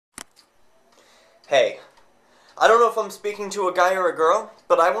Hey, I don't know if I'm speaking to a guy or a girl,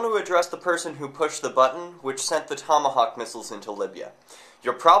 but I want to address the person who pushed the button which sent the Tomahawk missiles into Libya.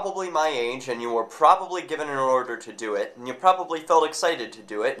 You're probably my age, and you were probably given an order to do it, and you probably felt excited to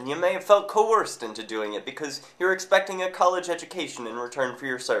do it, and you may have felt coerced into doing it because you're expecting a college education in return for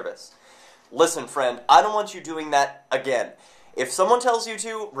your service. Listen, friend, I don't want you doing that again. If someone tells you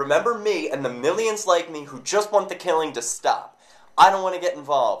to, remember me and the millions like me who just want the killing to stop. I don't want to get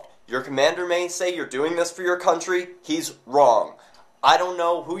involved. Your commander may say you're doing this for your country. He's wrong. I don't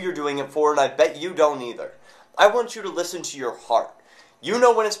know who you're doing it for, and I bet you don't either. I want you to listen to your heart. You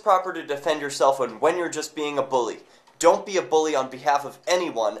know when it's proper to defend yourself and when you're just being a bully. Don't be a bully on behalf of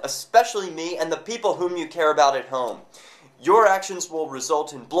anyone, especially me and the people whom you care about at home. Your actions will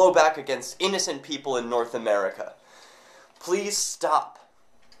result in blowback against innocent people in North America. Please stop.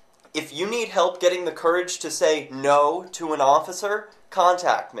 If you need help getting the courage to say no to an officer,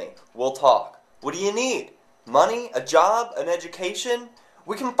 contact me. We'll talk. What do you need? Money? A job? An education?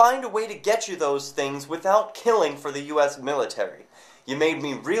 We can find a way to get you those things without killing for the U.S. military. You made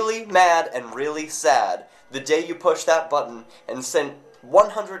me really mad and really sad the day you pushed that button and sent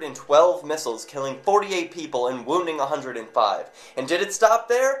 112 missiles, killing 48 people and wounding 105. And did it stop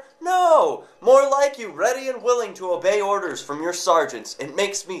there? No! More like you, ready and willing to obey orders from your sergeants. It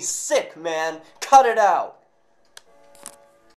makes me sick, man. Cut it out!